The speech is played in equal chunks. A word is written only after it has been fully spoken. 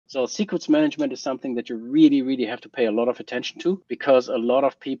So secrets management is something that you really, really have to pay a lot of attention to, because a lot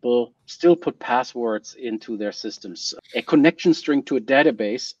of people still put passwords into their systems. A connection string to a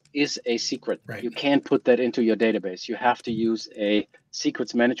database is a secret. Right. You can't put that into your database. You have to use a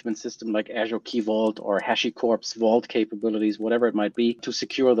secrets management system like Azure Key Vault or HashiCorp's Vault capabilities, whatever it might be, to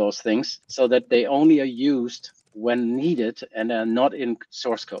secure those things so that they only are used when needed and are not in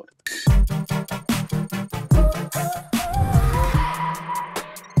source code.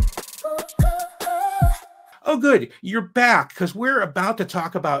 Oh, good. You're back, because we're about to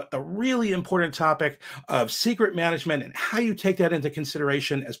talk about a really important topic of secret management and how you take that into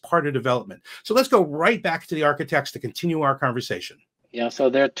consideration as part of development. So let's go right back to the architects to continue our conversation. Yeah, so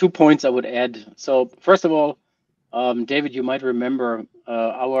there are 2 points I would add. So first of all, David, you might remember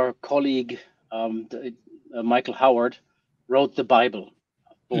our colleague, Michael Howard, wrote the Bible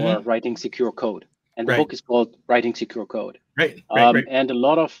for writing secure code. And the book is called Writing Secure Code. Right. And a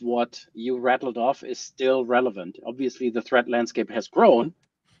lot of what you rattled off is still relevant. Obviously, the threat landscape has grown,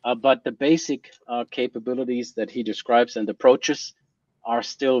 but the basic capabilities that he describes and approaches are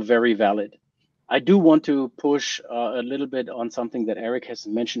still very valid. I do want to push a little bit on something that Eric has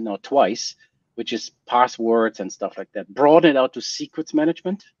mentioned now twice, which is passwords and stuff like that. Broaden it out to secrets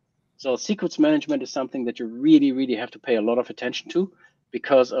management. So secrets management is something that you really, really have to pay a lot of attention to,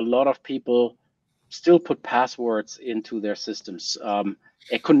 because a lot of people still put passwords into their systems.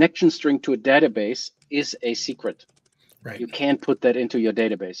 A connection string to a database is a secret. Right. You can't put that into your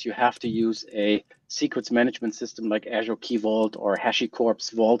database. You have to use a secrets management system like Azure Key Vault or HashiCorp's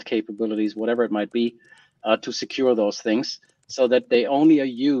Vault capabilities, whatever it might be, to secure those things so that they only are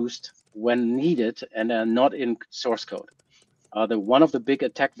used when needed and are not in source code. One of the big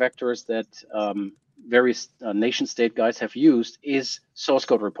attack vectors that various nation state guys have used is source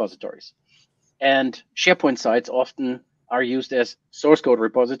code repositories. And SharePoint sites often are used as source code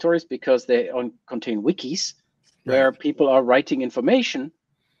repositories because they contain wikis where people are writing information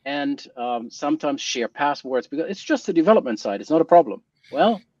and sometimes share passwords, because it's just a development site. It's not a problem.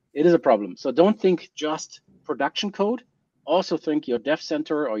 Well, it is a problem. So don't think just production code. Also think your dev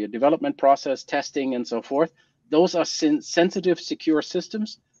center or your development process, testing, and so forth. Those are sensitive, secure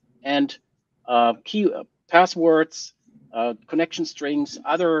systems, and key passwords, connection strings,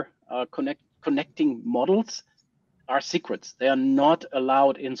 other connecting models are secrets. They are not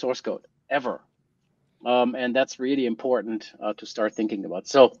allowed in source code ever. And that's really important to start thinking about.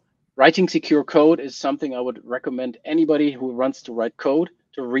 So writing secure code is something I would recommend anybody who wants to write code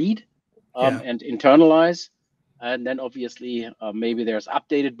to read and internalize. And then obviously, maybe there's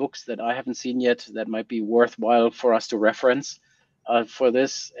updated books that I haven't seen yet that might be worthwhile for us to reference for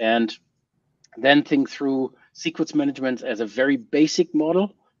this. And then think through secrets management as a very basic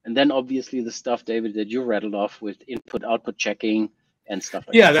model. And then obviously the stuff, David, that you rattled off with input, output checking and stuff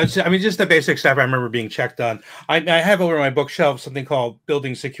like that. That's, I mean, just the basic stuff I remember being checked on. I have over my bookshelf something called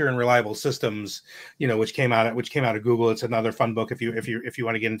Building Secure and Reliable Systems, which came out of Google. It's another fun book if you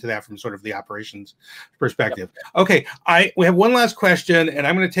want to get into that from sort of the operations perspective. Yep. Okay, we have one last question, and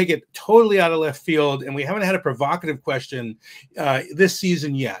I'm going to take it totally out of left field, and we haven't had a provocative question this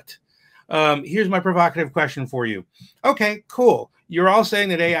season yet. Here's my provocative question for you. Okay, cool. You're all saying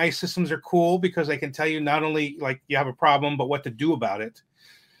that AI systems are cool because they can tell you not only like you have a problem, but what to do about it.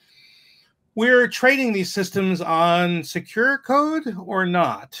 We're training these systems on secure code or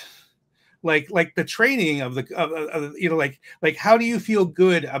not? Like the training of like how do you feel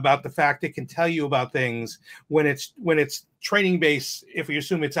good about the fact it can tell you about things when it's training base, if we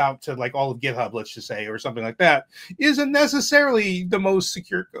assume it's out to like all of GitHub, let's just say, or something like that, isn't necessarily the most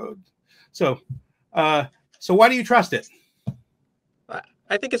secure code. So why do you trust it?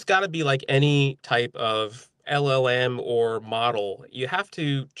 I think it's got to be like any type of LLM or model. You have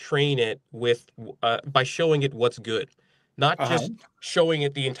to train it with by showing it what's good, not just showing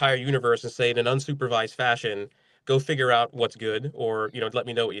it the entire universe and say in an unsupervised fashion, go figure out what's good, or let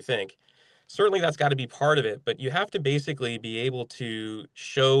me know what you think. Certainly that's got to be part of it, but you have to basically be able to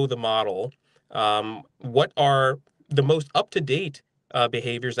show the model what are the most up-to-date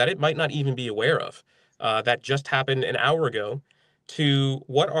behaviors that it might not even be aware of that just happened an hour ago, to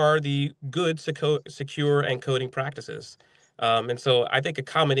what are the good secure and coding practices. And so I think a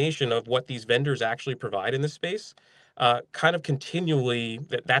combination of what these vendors actually provide in this space kind of continually,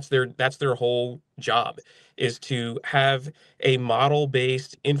 that's their whole job, is to have a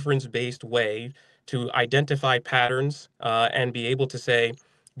model-based, inference-based way to identify patterns and be able to say,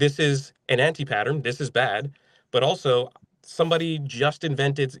 this is an anti-pattern, this is bad, but also somebody just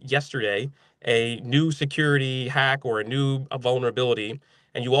invented yesterday a new security hack or a new vulnerability,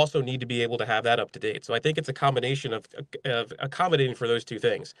 and you also need to be able to have that up to date. So I think it's a combination of accommodating for those two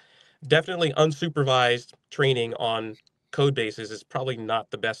things. Definitely unsupervised training on code bases is probably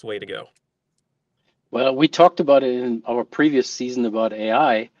not the best way to go. Well, we talked about it in our previous season about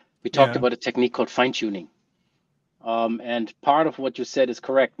AI. We talked Yeah. about a technique called fine-tuning. And part of what you said is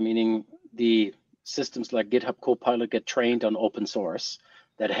correct, meaning the systems like GitHub Copilot get trained on open source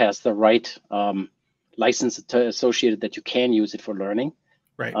that has the right license associated that you can use it for learning.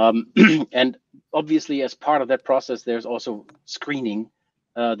 Right. And obviously, as part of that process, there's also screening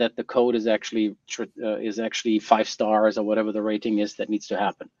that the code is actually 5 stars or whatever the rating is that needs to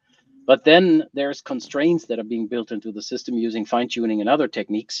happen. But then there's constraints that are being built into the system using fine-tuning and other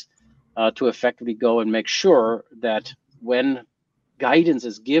techniques to effectively go and make sure that when guidance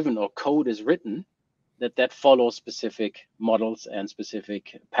is given or code is written, that follows specific models and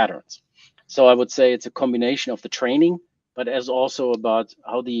specific patterns. So I would say it's a combination of the training, but as also about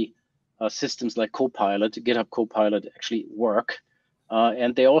how the systems like Copilot, GitHub Copilot actually work.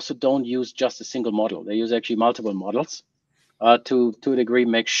 And they also don't use just a single model. They use actually multiple models to a degree,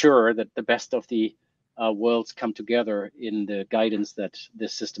 make sure that the best of the worlds come together in the guidance that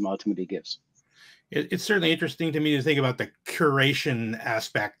this system ultimately gives. It's certainly interesting to me to think about the curation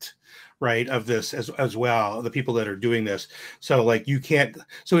aspect, right, of this as well, the people that are doing this. So like you can't,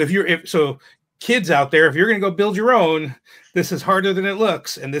 so so kids out there, if you're going to go build your own, this is harder than it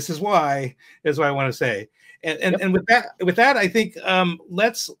looks, and this is why I want to say. And with that, I think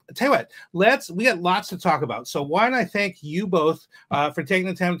let's tell you what, we got lots to talk about. So why don't I thank you both for taking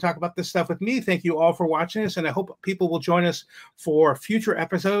the time to talk about this stuff with me. Thank you all for watching us, and I hope people will join us for future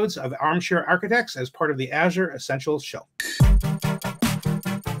episodes of Armchair Architects as part of the Azure Essentials Show.